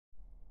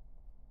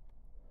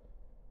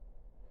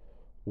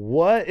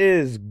What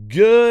is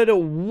good?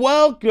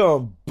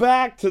 Welcome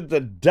back to the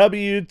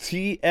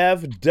WTFW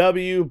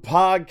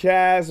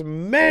podcast.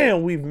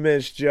 Man, we've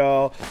missed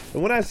y'all.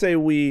 And when I say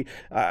we,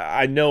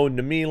 I know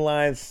Nameen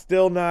Lyon's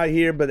still not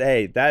here, but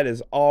hey, that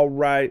is all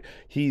right.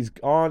 He's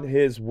on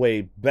his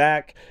way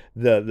back.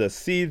 The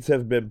seeds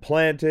have been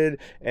planted,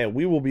 and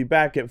we will be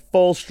back at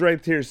full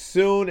strength here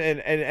soon.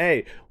 And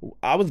hey,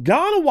 I was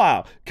gone a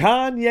while.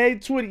 Kanye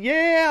tweeted,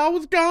 yeah, I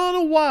was gone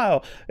a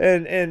while.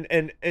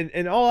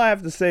 And all I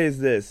have to say is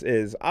this: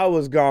 is I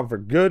was gone for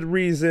good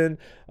reason.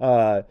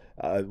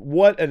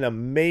 What an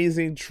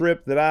amazing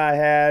trip that I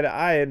had.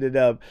 I ended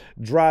up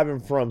driving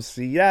from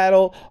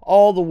Seattle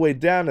all the way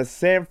down to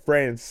San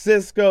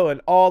Francisco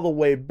and all the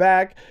way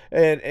back,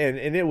 and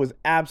it was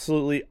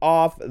absolutely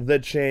off the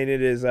chain.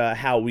 It is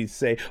how we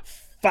say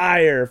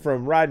fire,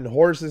 from riding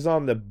horses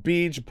on the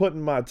beach,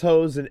 putting my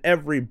toes in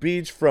every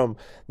beach from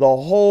the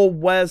whole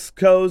West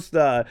Coast.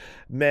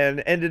 Man,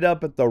 ended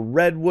up at the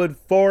Redwood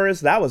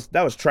Forest. That was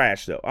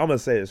trash, though. I'm gonna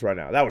say this right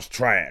now. That was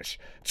trash.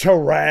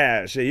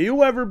 Trash.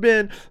 You ever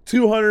been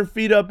 200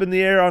 feet up in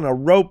the air on a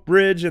rope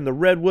bridge in the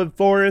Redwood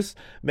Forest?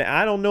 Man,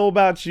 I don't know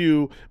about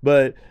you,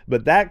 but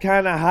that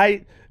kind of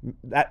height,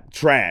 that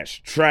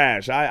trash.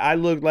 I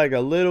looked like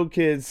a little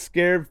kid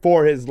scared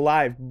for his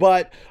life.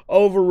 But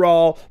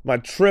overall, my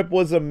trip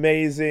was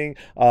amazing.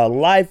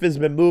 Life has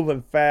been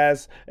moving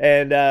fast,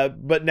 and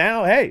but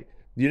now, hey,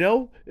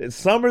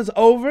 summer's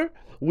over.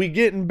 We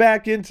getting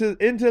back into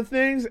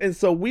things, and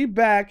so we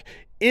back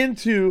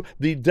into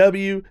the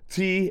WTFW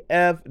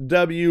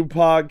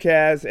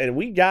podcast, and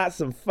we got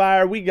some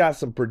fire, we got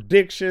some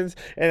predictions,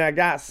 and I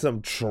got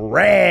some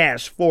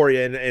trash for you.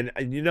 And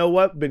you know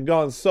what? Been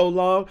gone so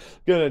long,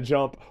 gonna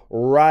jump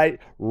right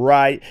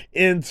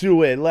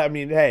into it.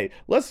 Hey,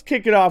 let's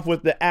kick it off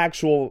with the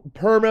actual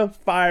perma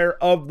fire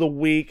of the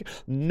week.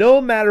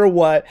 No matter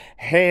what,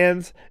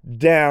 hands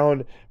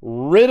down,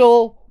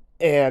 Riddle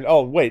and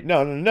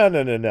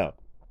no.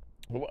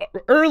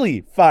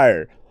 Early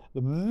fire,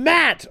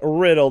 Matt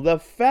Riddle. The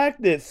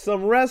fact that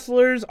some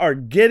wrestlers are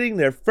getting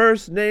their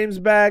first names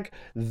back,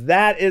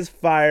 that is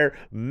fire.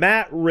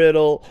 Matt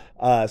Riddle,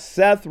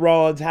 Seth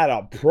Rollins had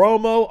a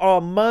promo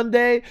on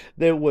Monday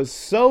that was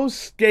so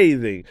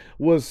scathing,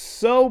 was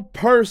so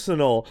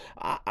personal.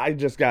 I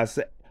just gotta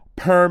say,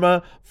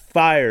 perma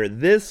fire.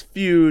 This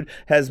feud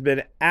has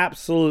been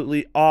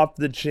absolutely off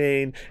the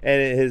chain,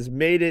 and it has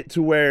made it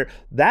to where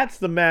that's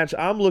the match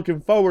I'm looking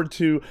forward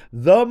to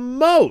the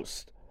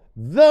most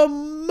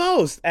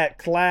at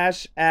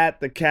Clash at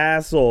the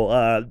Castle.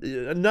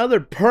 Another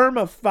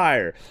perma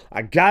fire.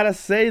 I gotta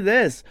say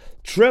this: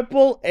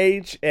 Triple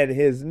H and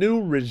his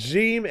new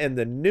regime and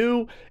the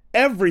new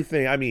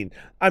everything. I mean,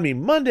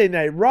 Monday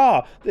Night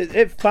Raw,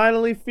 it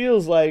finally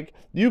feels like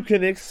you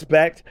can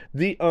expect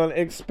the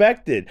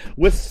unexpected.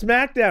 With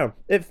SmackDown,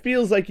 it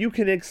feels like you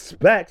can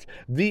expect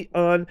the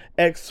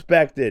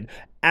unexpected.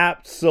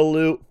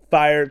 Absolute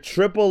fire.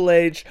 Triple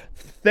H,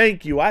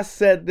 thank you. I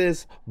said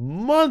this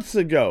months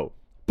ago.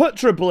 Put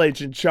Triple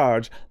H in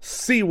charge,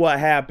 see what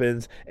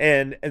happens,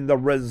 and the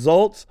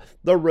results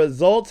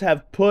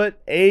have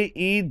put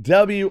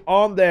AEW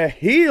on their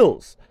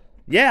heels.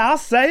 Yeah, I'll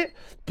say it.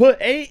 Put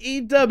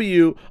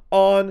AEW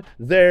on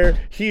their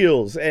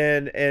heels,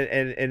 and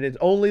it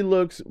only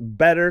looks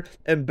better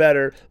and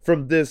better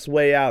from this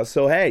way out.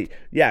 So hey,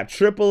 yeah,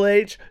 Triple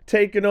H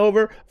taking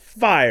over,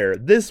 fire.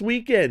 This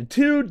weekend,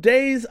 2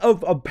 days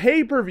of a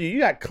pay-per-view. You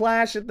got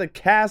Clash at the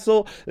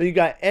Castle, and you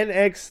got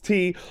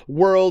NXT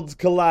Worlds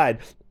Collide.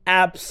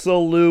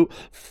 Absolute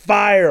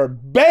fire.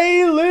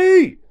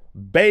 Bailey,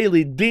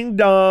 ding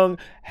dong,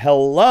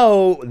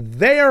 hello,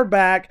 they're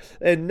back.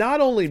 And not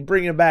only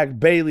bringing back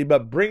Bailey,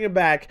 but bringing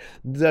back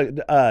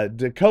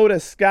Dakota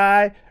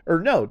Kai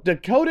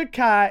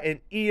and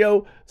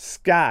Io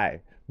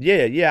Sky.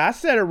 Yeah, I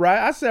said it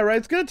right.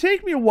 It's going to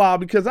take me a while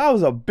because I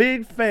was a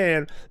big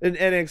fan in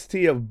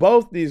NXT of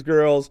both these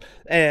girls.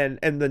 And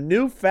the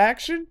new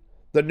faction,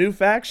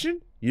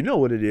 you know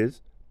what it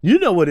is.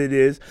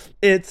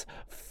 It's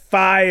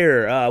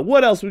fire.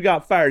 What else we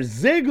got? Fire.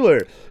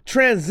 Ziggler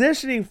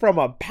transitioning from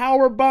a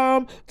power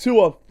bomb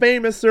to a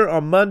famouser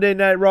on Monday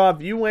Night Raw.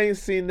 If you ain't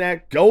seen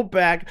that, go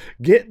back,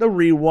 get the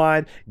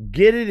rewind,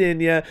 get it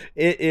in ya.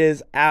 It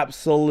is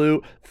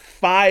absolute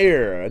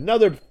fire.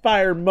 Another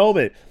fire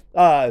moment.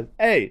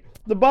 Hey,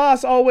 the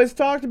boss always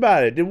talked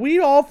about it. Did we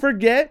all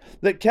forget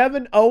that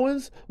Kevin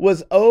Owens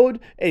was owed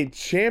a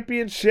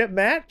championship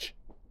match?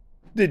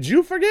 Did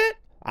you forget?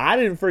 I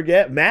didn't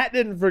forget. Matt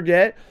didn't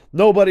forget.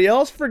 Nobody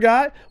else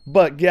forgot.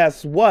 But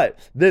guess what?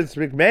 Vince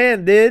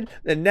McMahon did.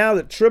 And now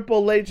that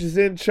Triple H is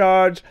in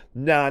charge,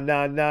 nah.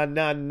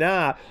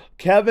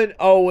 Kevin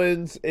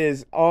Owens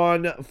is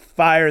on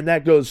fire. And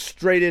that goes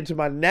straight into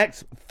my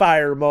next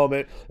fire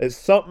moment. It's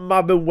something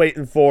I've been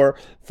waiting for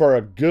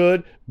a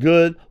good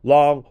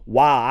long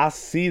while. I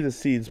see the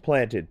seeds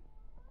planted.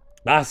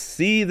 I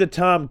see the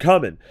time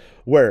coming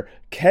where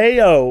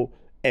KO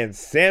and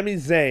Sami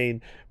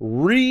Zayn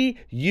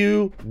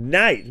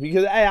reunite.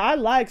 Because hey, I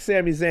like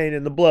Sami Zayn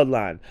in the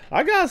bloodline.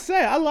 I gotta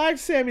say, I like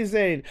Sami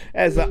Zayn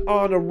as an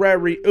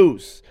honorary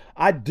Uce.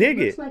 I dig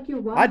it. Looks like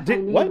your Wi-Fi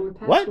name or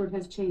password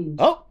has changed.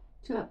 Oh,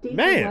 to update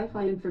man. your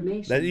Wi-Fi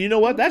information. You know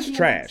what? That's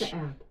trash.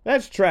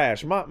 That's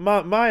trash.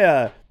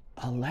 My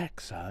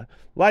Alexa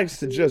likes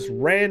to just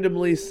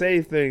randomly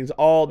say things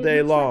all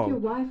day long. Like your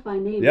Wi-Fi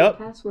name yep.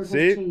 or password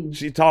See, has changed.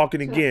 she's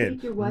talking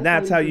again. And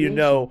that's how you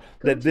know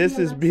that this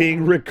is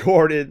being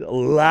recorded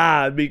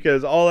live,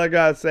 because all I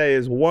gotta say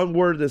is one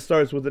word that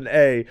starts with an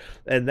A,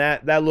 and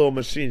that little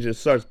machine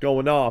just starts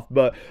going off.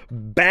 But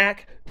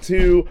back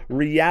to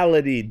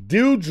reality.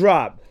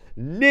 Dewdrop,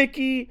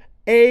 Nikki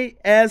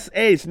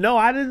ASH. No,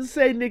 I didn't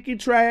say Nikki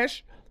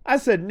Trash. I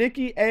said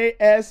Nikki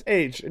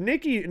ASH.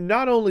 Nikki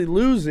not only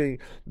losing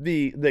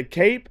the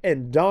cape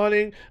and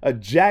donning a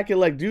jacket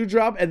like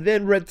Dewdrop, and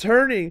then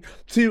returning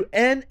to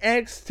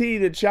NXT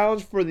to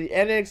challenge for the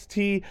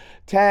NXT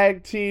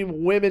Tag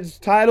Team Women's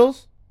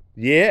titles.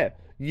 Yeah,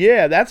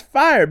 that's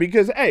fire.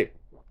 Because, hey,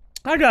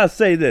 I gotta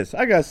say this.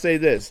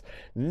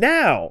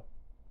 Now,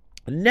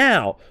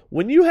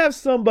 when you have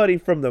somebody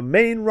from the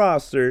main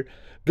roster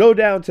go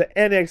down to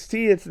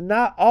NXT, it's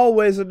not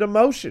always a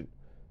demotion.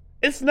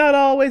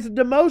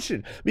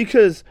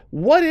 Because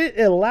what it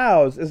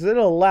allows is it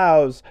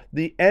allows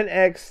the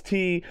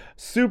NXT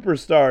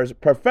superstars,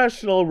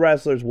 professional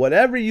wrestlers,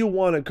 whatever you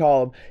want to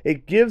call them,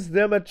 it gives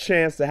them a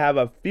chance to have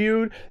a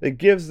feud. It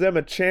gives them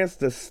a chance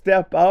to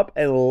step up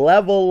and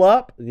level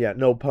up. Yeah,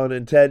 no pun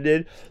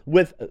intended.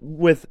 With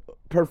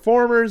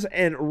performers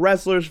and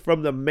wrestlers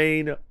from the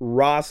main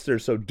roster.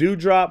 So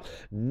Dewdrop,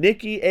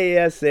 Nikki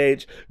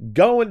ASH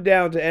going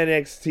down to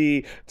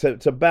NXT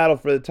to battle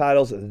for the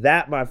titles.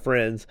 That, my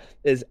friends,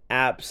 is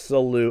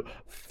absolute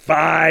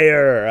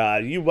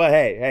fire.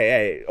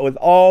 Hey, with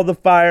all the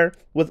fire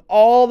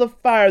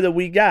that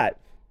we got,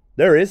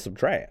 there is some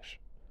trash.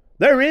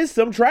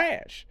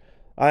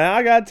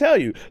 I gotta tell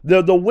you,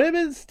 the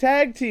women's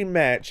tag team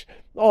match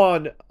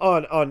on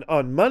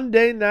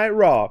Monday Night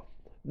Raw,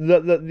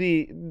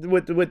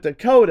 with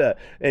Dakota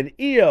and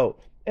Io,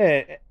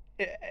 and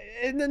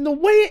then the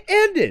way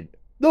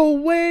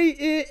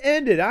it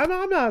ended.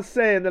 I'm not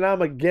saying that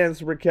I'm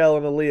against Raquel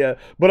and Aaliyah,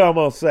 but I'm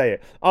gonna say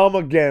it. I'm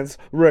against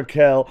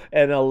Raquel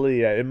and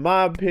Aaliyah. In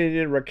my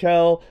opinion,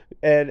 Raquel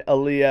and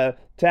Aaliyah,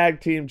 tag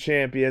team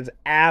champions,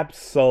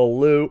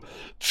 absolute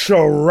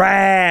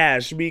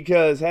trash.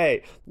 Because,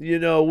 hey,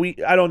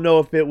 I don't know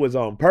if it was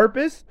on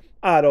purpose.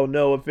 I don't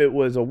know if it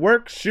was a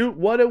work shoot,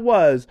 what it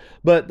was,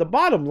 but the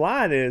bottom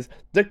line is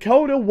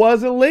Dakota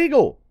wasn't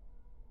legal.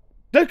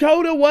 And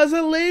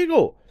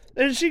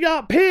she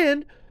got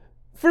pinned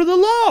for the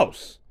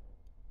loss.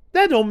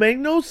 That don't make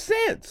no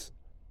sense.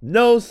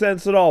 No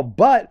sense at all.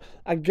 But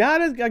I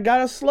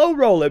gotta slow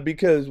roll it,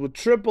 because with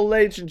Triple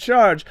H in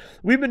charge,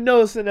 we've been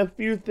noticing a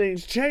few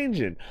things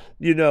changing.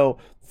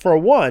 For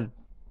one,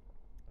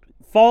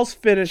 false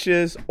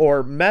finishes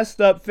or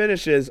messed up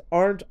finishes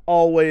aren't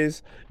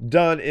always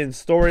done in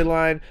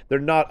storyline. They're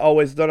not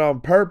always done on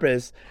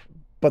purpose.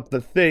 But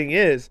the thing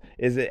is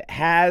it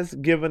has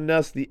given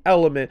us the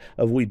element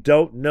of we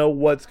don't know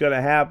what's going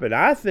to happen.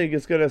 I think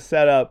it's going to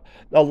set up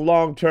a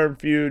long-term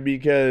feud,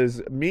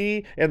 because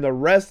me and the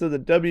rest of the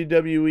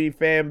WWE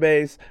fan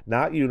base,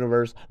 not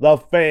universe, the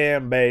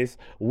fan base,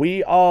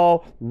 we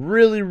all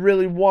really,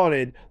 really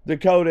wanted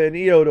Dakota and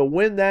Io to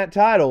win that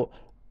title,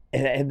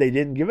 and they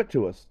didn't give it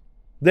to us.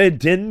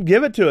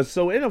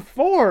 So in a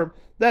form,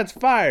 that's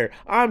fire.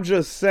 I'm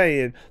just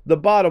saying, the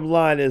bottom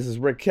line is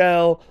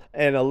Raquel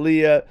and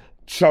Aaliyah,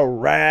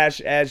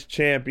 trash as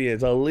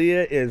champions.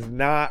 Aaliyah is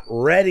not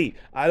ready.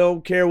 I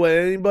don't care what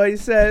anybody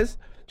says.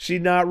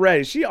 She's not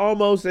ready. She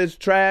almost as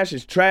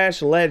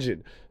trash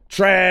legend.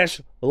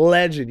 Trash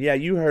legend. Yeah,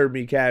 you heard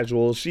me,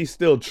 casual. She's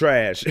still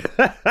trash.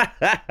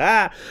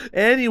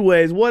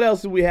 Anyways, what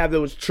else did we have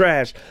that was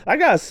trash? I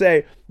gotta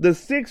say, the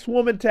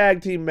 6-woman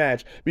tag team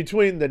match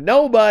between the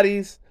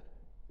Nobodies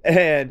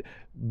and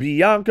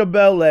Bianca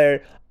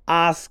Belair,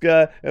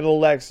 Asuka, and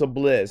Alexa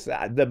Bliss.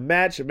 The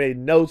match made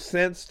no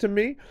sense to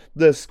me.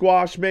 The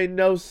squash made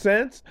no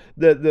sense.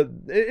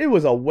 It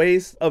was a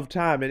waste of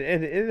time.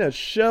 And in a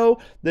show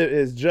that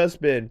has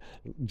just been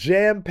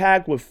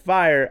jam-packed with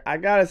fire, I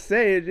gotta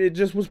say, it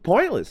just was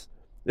pointless.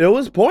 It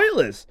was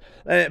pointless.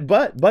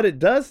 But it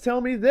does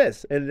tell me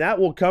this, and that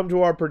will come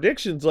to our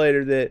predictions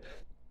later, that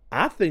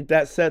I think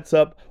that sets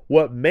up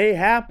what may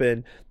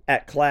happen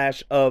at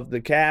Clash of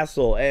the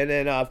Castle. And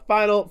then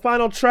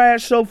final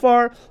trash so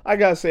far, I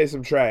gotta say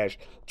some trash.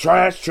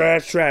 Trash.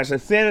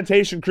 The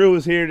sanitation crew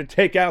is here to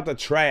take out the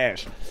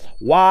trash.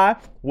 Why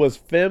was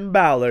Finn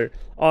Balor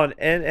on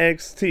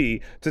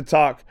NXT to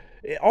talk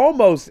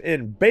almost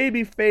in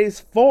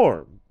babyface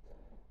form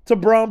to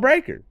Braun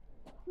Breaker?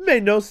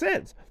 Made no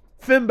sense.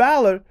 Finn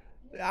Balor,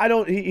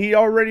 he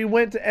already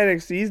went to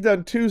NXT. He's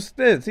done 2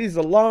 stints. He's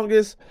the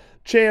longest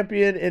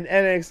champion in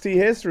NXT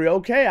history.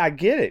 Okay, I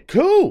get it.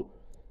 Cool.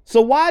 So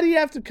why do you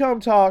have to come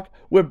talk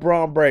with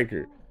Braun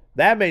Breaker?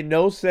 That made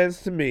no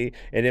sense to me.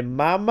 And in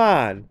my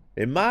mind,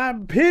 in my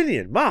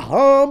opinion, my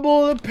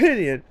humble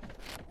opinion,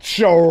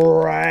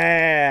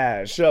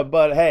 trash.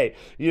 But hey,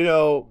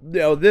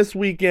 this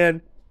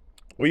weekend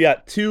we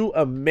got two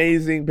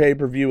amazing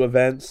pay-per-view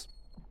events.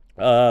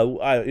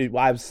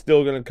 I'm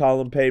still going to call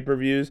them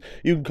pay-per-views.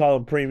 You can call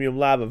them premium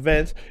live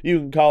events. You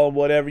can call them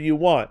whatever you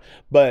want.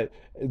 But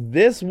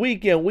this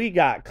weekend, we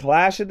got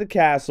Clash at the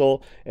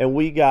Castle, and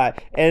we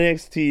got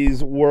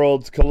NXT's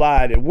Worlds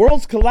Collide. And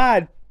Worlds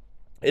Collide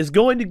is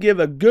going to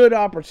give a good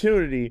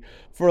opportunity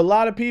for a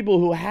lot of people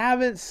who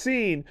haven't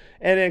seen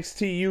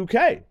NXT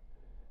UK.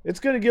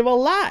 It's going to give a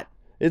lot.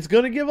 It's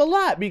going to give a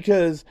lot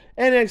because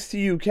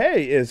NXT UK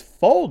is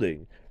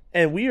folding.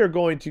 And we are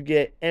going to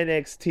get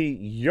NXT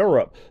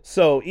Europe.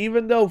 So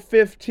even though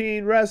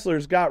 15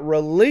 wrestlers got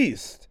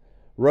released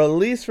from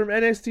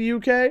NXT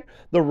UK,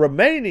 the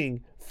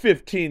remaining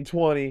 15,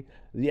 20,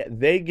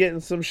 they getting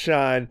some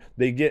shine.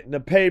 They getting a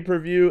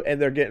pay-per-view, and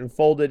they're getting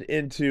folded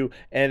into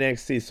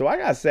NXT. So I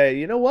got to say,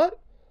 you know what?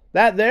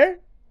 That there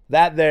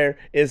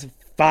is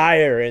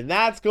fire. And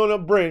that's going to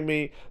bring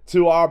me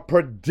to our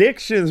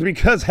predictions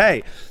because,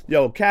 hey,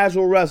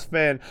 Casual Rust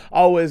fan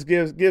always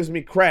gives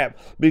me crap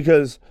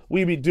because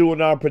we be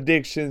doing our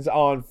predictions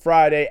on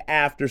Friday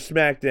after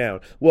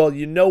SmackDown. Well,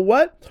 you know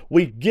what?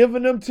 We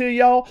giving them to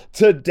y'all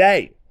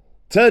today.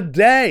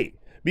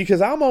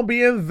 Because I'm going to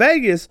be in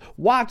Vegas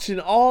watching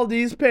all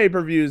these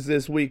pay-per-views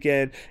this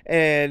weekend.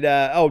 And,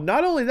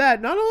 not only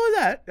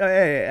that,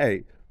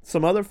 hey,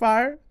 some other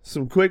fire,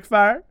 some quick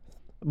fire.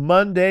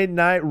 Monday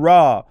Night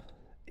Raw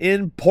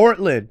in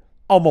Portland.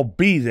 I'm going to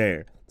be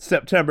there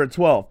September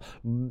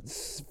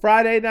 12th.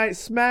 Friday Night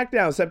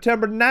SmackDown,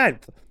 September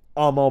 9th.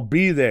 I'm going to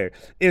be there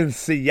in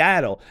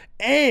Seattle.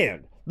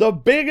 And the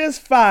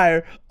biggest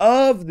fire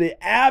of the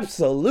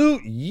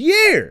absolute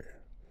year,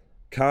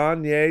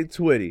 Kanye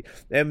Twitty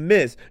and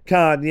Miss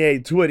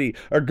Kanye Twitty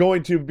are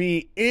going to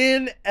be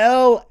in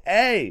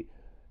LA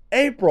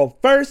April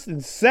 1st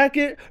and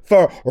 2nd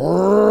for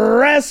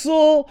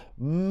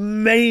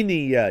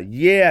WrestleMania.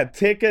 Yeah,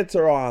 tickets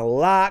are on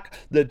lock.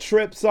 The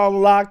trip's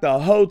on lock. The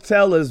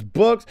hotel is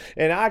booked.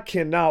 And I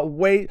cannot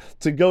wait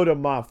to go to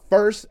my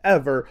first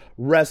ever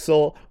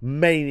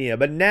WrestleMania.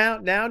 But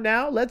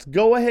now, let's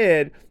go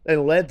ahead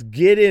and let's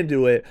get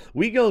into it.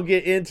 We gonna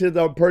get into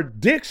the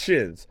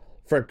predictions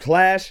for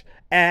Clash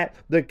at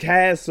the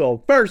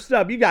Castle. First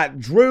up, you got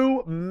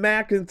Drew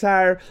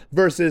McIntyre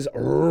versus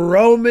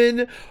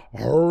Roman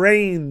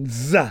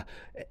Reigns.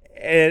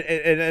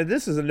 And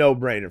this is a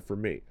no-brainer for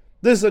me.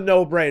 This is a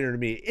no-brainer to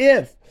me.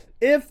 If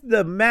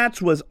the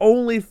match was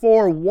only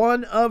for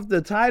one of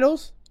the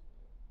titles,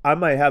 I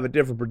might have a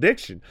different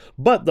prediction.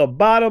 But the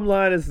bottom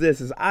line is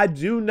this, is I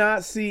do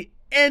not see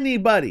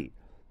anybody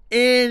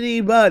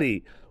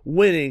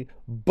winning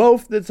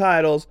both the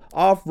titles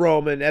off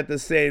Roman at the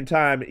same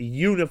time,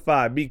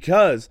 unified,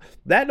 because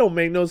that don't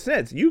make no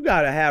sense. You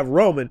got to have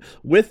Roman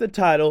with the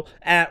title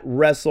at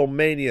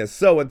WrestleMania.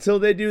 So until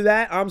they do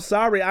that, I'm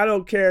sorry, I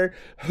don't care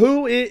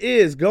who it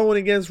is going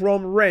against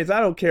Roman Reigns. I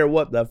don't care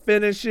what the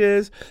finish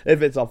is,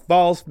 if it's a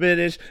false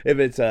finish, if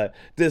it's a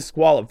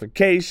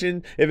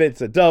disqualification, if it's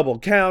a double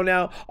count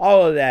out,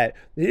 all of that.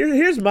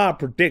 Here's my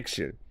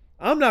prediction.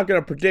 I'm not going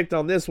to predict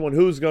on this one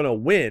who's going to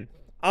win.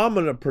 I'm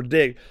going to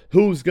predict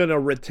who's going to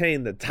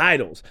retain the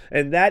titles.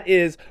 And that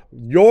is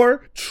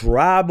your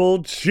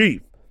tribal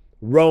chief,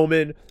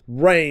 Roman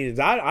Reigns.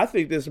 I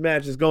think this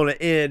match is going to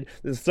end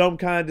in some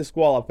kind of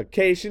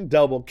disqualification,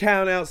 double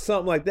count out,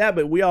 something like that.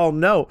 But we all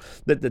know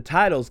that the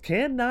titles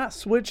cannot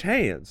switch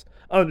hands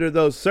under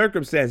those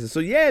circumstances. So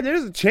yeah,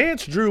 there's a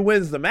chance Drew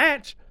wins the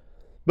match,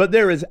 but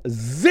there is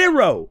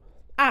zero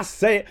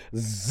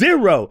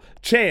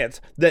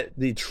chance that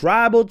the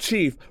tribal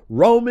chief,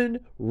 Roman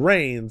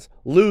Reigns,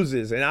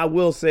 loses. And I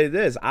will say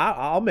this,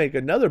 I'll make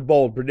another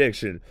bold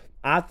prediction.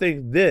 I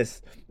think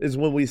this is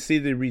when we see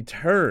the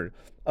return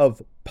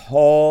of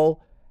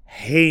Paul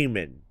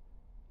Heyman.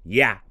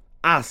 Yeah,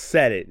 I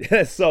said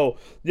it. So,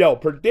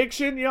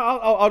 prediction,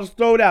 I'll just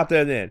throw it out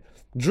there then.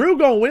 Drew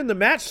gonna win the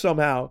match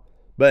somehow,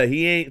 but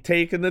he ain't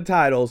taking the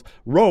titles.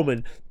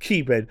 Roman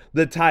keeping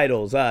the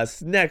titles.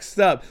 Next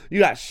up, you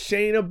got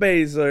Shayna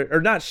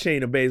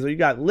Baszler. You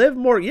got Liv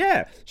Morgan.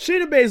 Yeah,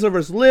 Shayna Baszler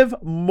versus Liv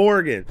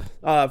Morgan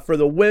for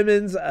the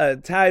women's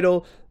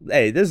title.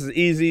 Hey, this is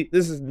easy.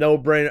 This is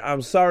no-brainer.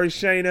 I'm sorry,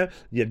 Shayna.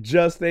 You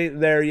just ain't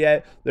there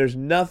yet. There's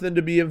nothing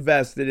to be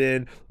invested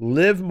in.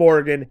 Liv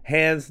Morgan,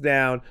 hands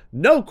down,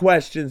 no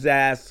questions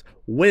asked,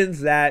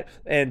 wins that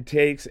and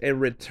takes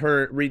and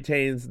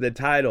retains the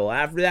title.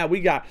 After that, we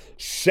got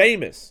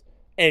Sheamus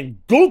and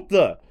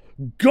Gunther.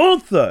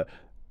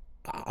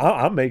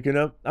 I'm making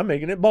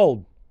it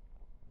bold.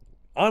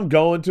 I'm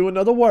going to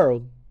another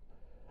world.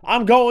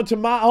 I'm going to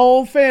my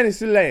own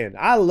fantasy land.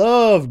 I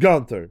love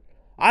Gunther.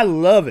 I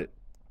love it.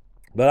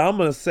 But I'm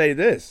going to say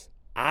this.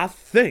 I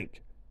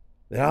think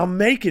that I'm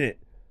making it.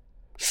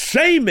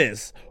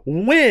 Sheamus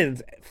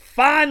wins,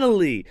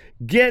 finally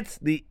gets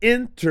the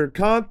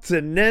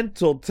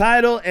Intercontinental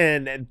title,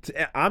 and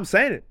I'm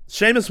saying it.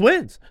 Sheamus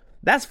wins.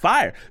 That's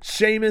fire.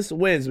 Sheamus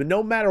wins. But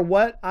no matter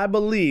what, I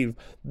believe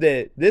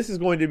that this is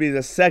going to be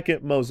the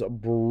second most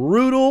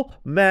brutal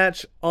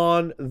match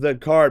on the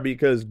card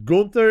because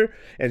Gunther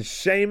and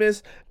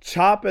Sheamus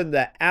chopping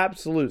the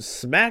absolute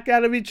smack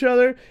out of each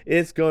other.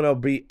 It's going to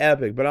be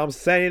epic. But I'm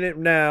saying it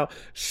now.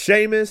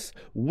 Sheamus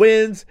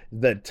wins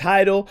the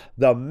title,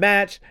 the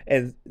match,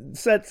 and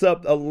sets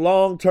up a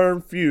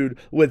long-term feud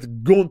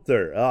with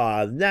Gunther.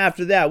 And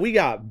after that, we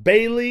got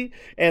Bayley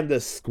and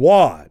the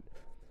Squad.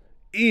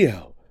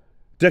 Io,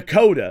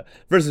 Dakota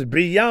versus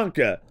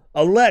Bianca,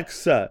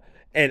 Alexa,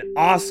 and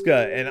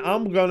Asuka. And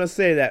I'm going to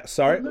say that.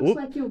 Sorry.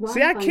 Like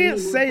see, I can't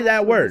say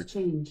that word.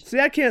 See,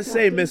 I can't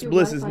say Miss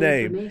Bliss's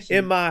name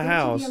in my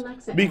house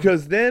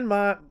because then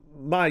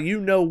my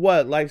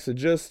you-know-what likes to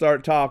just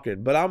start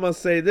talking. But I'm going to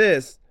say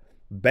this.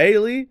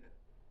 Bayley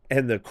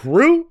and the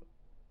crew,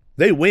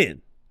 they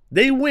win.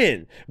 They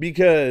win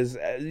because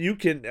you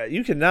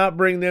cannot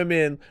bring them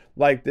in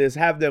like this,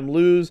 have them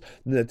lose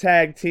the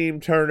tag team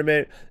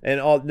tournament and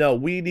all. No,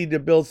 we need to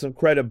build some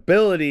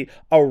credibility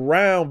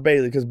around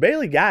Bayley because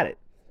Bayley got it.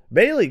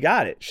 Bayley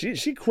got it.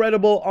 She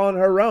credible on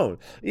her own.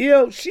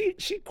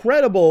 She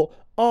credible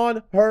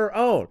on her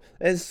own.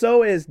 And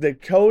so is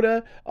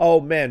Dakota.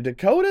 Oh man,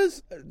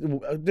 Dakota's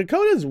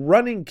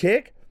running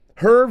kick.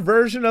 Her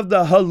version of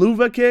the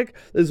haluva kick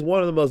is one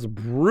of the most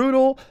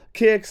brutal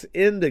kicks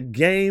in the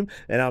game,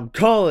 and I'm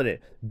calling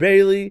it.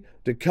 Bayley,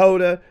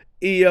 Dakota,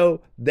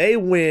 Io, they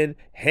win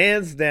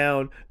hands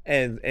down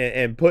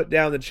and put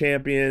down the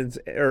champions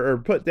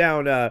or put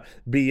down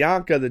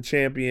Bianca the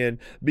champion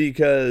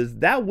because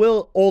that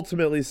will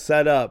ultimately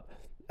set up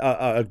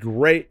a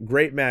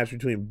great match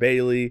between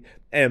Bayley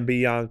and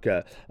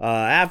Bianca.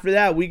 After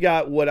that, we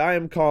got what I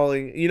am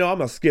calling, I'm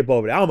going to skip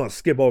over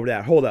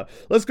that. Hold up.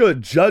 Let's go to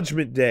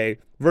Judgment Day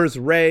versus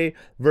Ray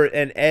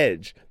and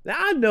Edge. Now,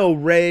 I know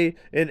Ray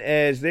and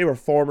Edge, they were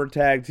former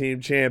tag team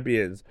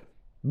champions,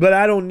 but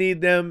I don't need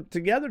them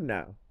together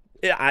now.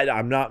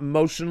 I'm not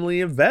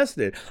emotionally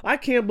invested. I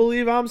can't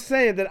believe I'm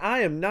saying that I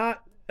am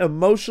not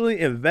emotionally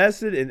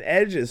invested in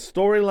Edge's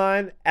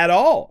storyline at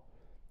all.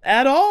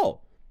 At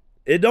all.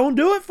 It don't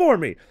do it for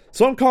me.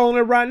 So I'm calling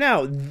it right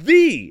now.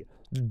 The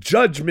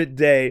Judgment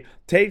Day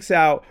takes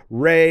out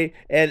Ray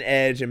and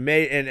Edge,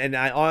 and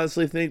I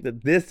honestly think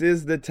that this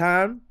is the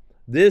time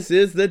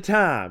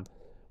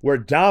where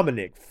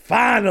Dominic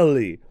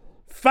finally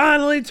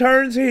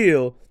turns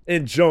heel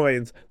and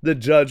joins the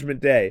Judgment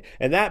Day.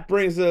 And that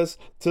brings us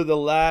to the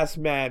last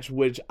match,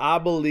 which I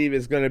believe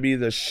is going to be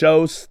the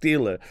show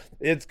stealer.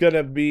 It's going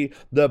to be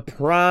the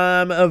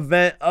prime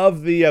event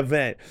of the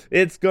event.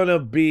 It's going to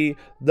be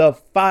the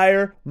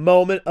fire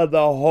moment of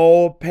the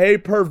whole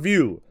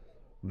pay-per-view.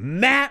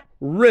 Matt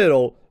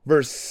Riddle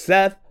versus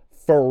Seth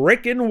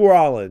frickin'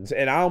 Rollins.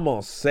 And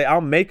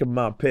I'm making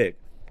my pick.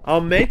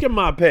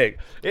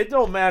 It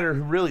don't matter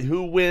really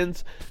who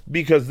wins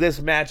because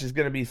this match is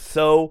going to be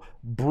so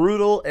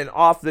brutal and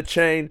off the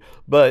chain.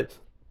 But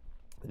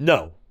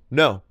no.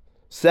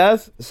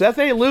 Seth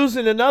ain't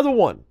losing another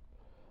one.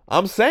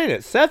 I'm saying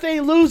it. Seth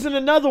ain't losing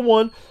another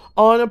one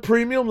on a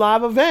premium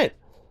live event.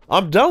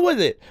 I'm done with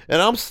it.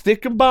 And I'm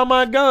sticking by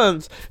my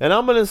guns. And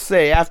I'm going to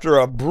say after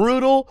a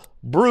brutal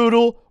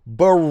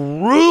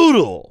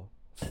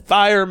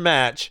fire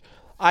match,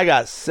 I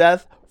got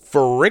Seth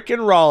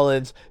frickin'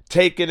 Rollins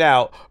taking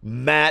out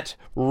Matt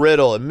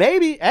Riddle. And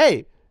maybe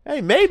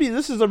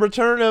this is a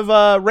return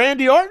of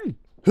Randy Orton.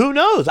 Who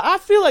knows? I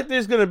feel like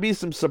there's going to be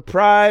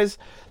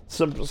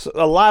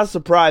a lot of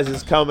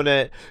surprises coming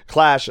at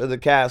Clash of the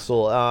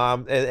Castle.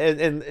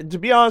 And to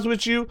be honest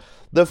with you,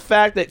 the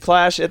fact that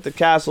Clash at the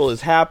Castle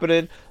is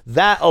happening,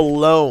 that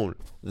alone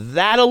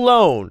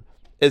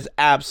is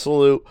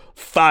absolute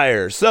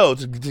fire. So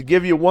to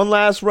give you one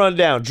last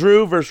rundown,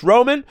 Drew versus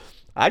Roman.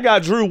 I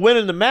got Drew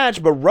winning the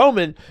match, but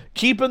Roman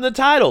keeping the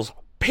titles,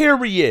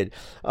 period.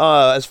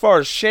 As far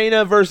as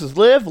Shayna versus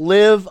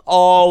Liv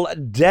all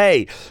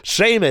day.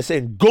 Sheamus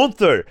and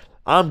Gunther,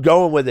 I'm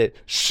going with it.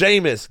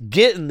 Sheamus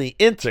getting the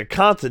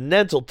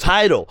Intercontinental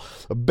title.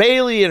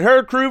 Bayley and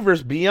her crew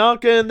versus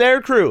Bianca and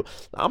their crew.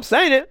 I'm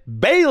saying it.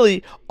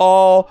 Bayley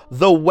all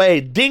the way.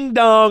 Ding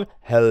dong.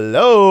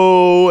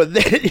 Hello. And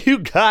then you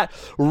got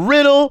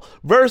Riddle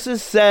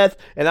versus Seth.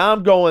 And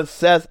I'm going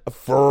Seth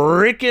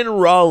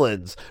freaking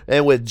Rollins.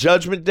 And with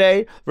Judgment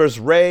Day versus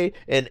Ray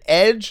and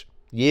Edge.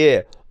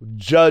 Yeah.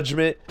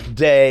 Judgment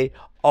Day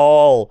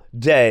all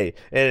day.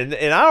 And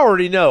I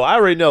already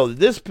know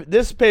this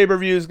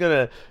pay-per-view is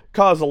going to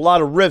cause a lot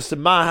of rifts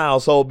in my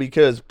household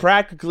because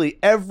practically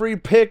every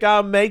pick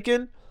I'm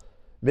making,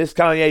 Miss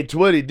Kanye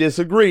Twitty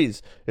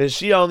disagrees, and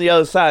she on the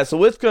other side.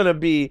 So it's going to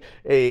be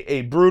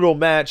a brutal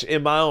match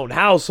in my own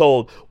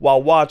household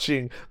while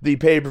watching the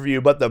pay-per-view.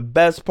 But the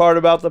best part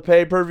about the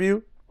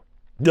pay-per-view,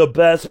 the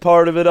best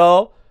part of it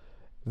all,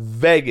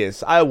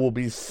 Vegas. I will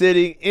be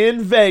sitting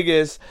in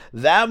Vegas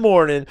that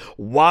morning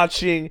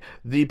watching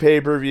the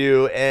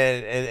pay-per-view,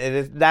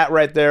 and that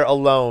right there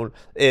alone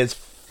is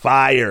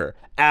fire.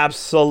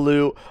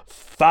 Absolute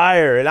fire.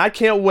 fire, and I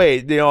can't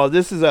wait.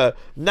 This is a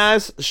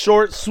nice,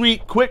 short,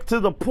 sweet, quick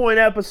to the point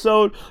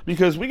episode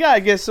because we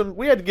had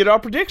to get our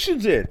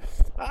predictions in.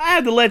 I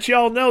had to let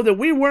y'all know that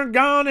we weren't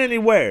gone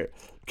anywhere.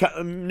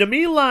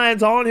 Nami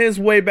Lion's on his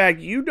way back.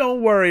 You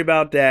don't worry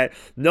about that.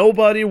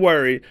 Nobody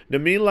worry.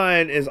 Nami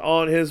Lion is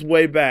on his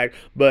way back.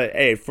 But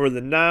hey, for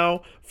the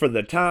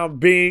time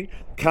being,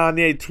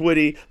 Kanye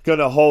Twitty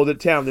gonna hold it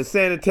down. The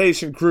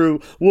sanitation crew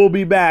will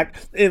be back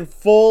in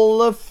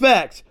full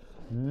effect,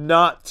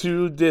 not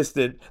too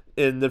distant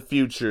in the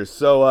future.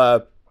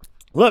 So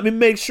let me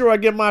make sure I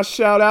get my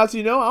shout outs.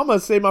 I'm gonna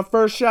say my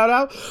first shout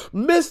out,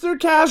 Mr.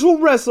 Casual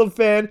Wrestling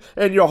Fan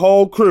and your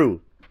whole crew.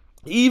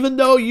 Even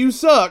though you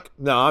suck,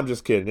 no, I'm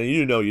just kidding.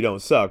 You know you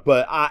don't suck.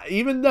 But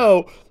even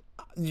though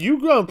you're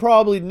going to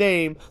probably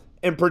name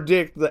and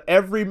predict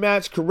every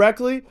match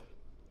correctly,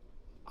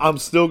 I'm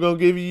still going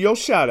to give you your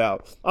shout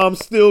out. I'm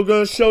still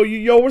going to show you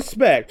your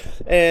respect.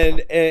 And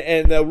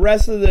the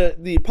rest of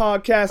the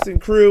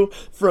podcasting crew,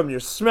 from your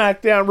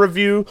SmackDown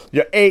review,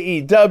 your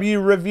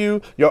AEW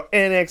review, your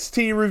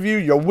NXT review,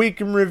 your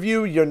Weekend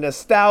review, your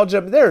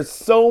nostalgia. There's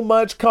so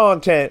much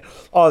content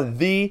on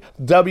the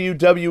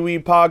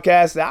WWE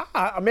podcast.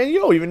 I mean, you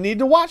don't even need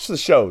to watch the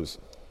shows.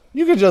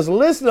 You can just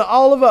listen to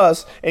all of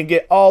us and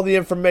get all the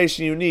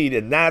information you need.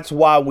 And that's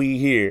why we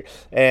here.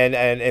 And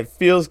it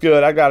feels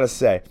good, I got to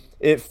say.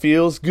 It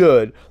feels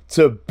good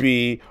to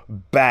be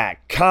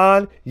back.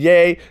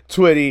 Kanye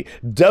Twitty,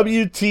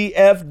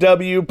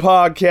 WTFW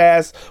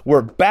podcast.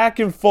 We're back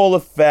in full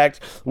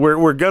effect.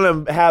 We're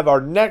going to have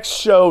our next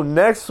show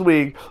next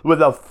week with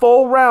a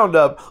full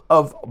roundup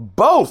of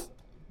both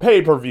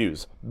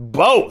pay-per-views.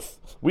 Both.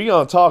 We're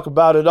going to talk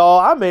about it all.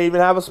 I may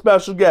even have a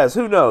special guest.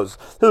 Who knows?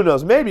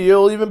 Maybe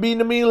it'll even be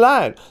Nami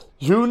Lion.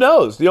 Who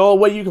knows? The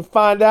only way you can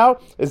find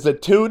out is to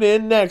tune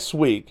in next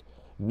week.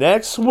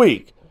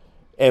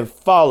 And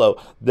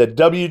follow the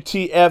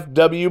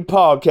WTFW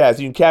podcast.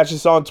 You can catch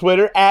us on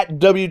Twitter at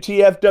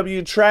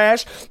WTFW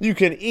Trash. You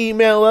can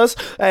email us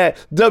at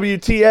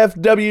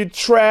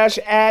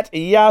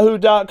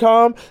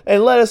WTFWTrash@yahoo.com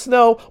and let us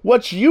know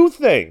what you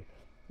think.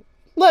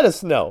 Let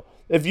us know.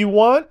 If you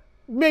want,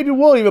 maybe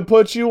we'll even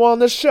put you on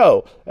the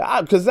show,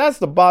 because that's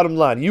the bottom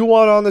line. You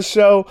want on the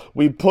show,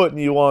 we putting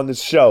you on the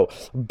show.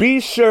 Be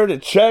sure to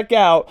check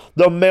out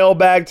the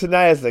mailbag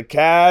tonight as the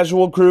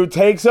Casual crew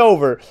takes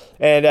over.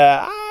 And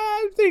I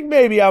think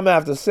maybe I'm going to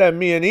have to send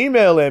me an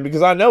email in,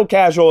 because I know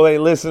Casual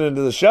ain't listening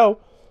to the show.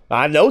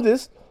 I know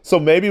this. So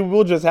maybe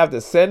we'll just have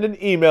to send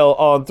an email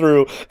on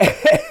through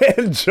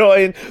and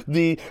join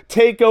the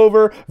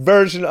takeover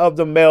version of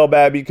the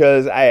mailbag,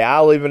 because, hey,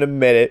 I'll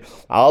admit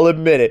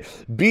it.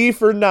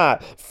 Beef or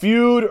not,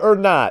 feud or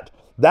not,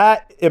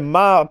 that, in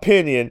my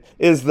opinion,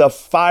 is the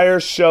fire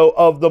show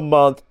of the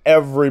month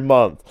every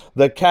month.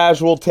 The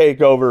Casual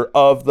takeover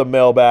of the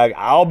mailbag.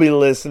 I'll be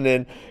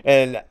listening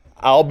and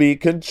I'll be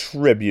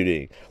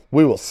contributing.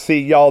 We will see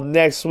y'all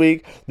next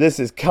week. This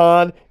is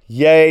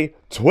Kanye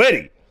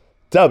Twitty,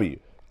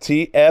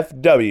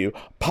 WTFW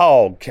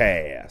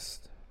podcast.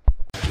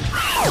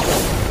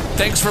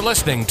 Thanks for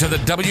listening to the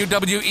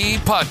WWE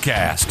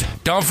podcast.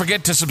 Don't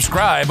forget to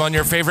subscribe on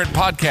your favorite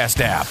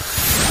podcast app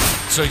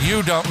so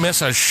you don't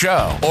miss a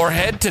show, or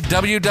head to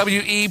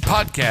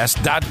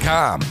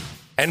WWEpodcast.com.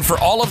 And for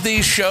all of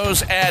these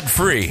shows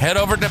ad-free, head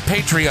over to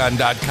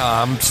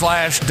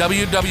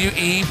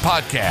patreon.com/WWE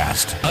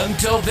podcast.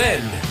 Until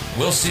then,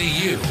 we'll see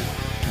you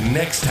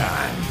next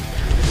time.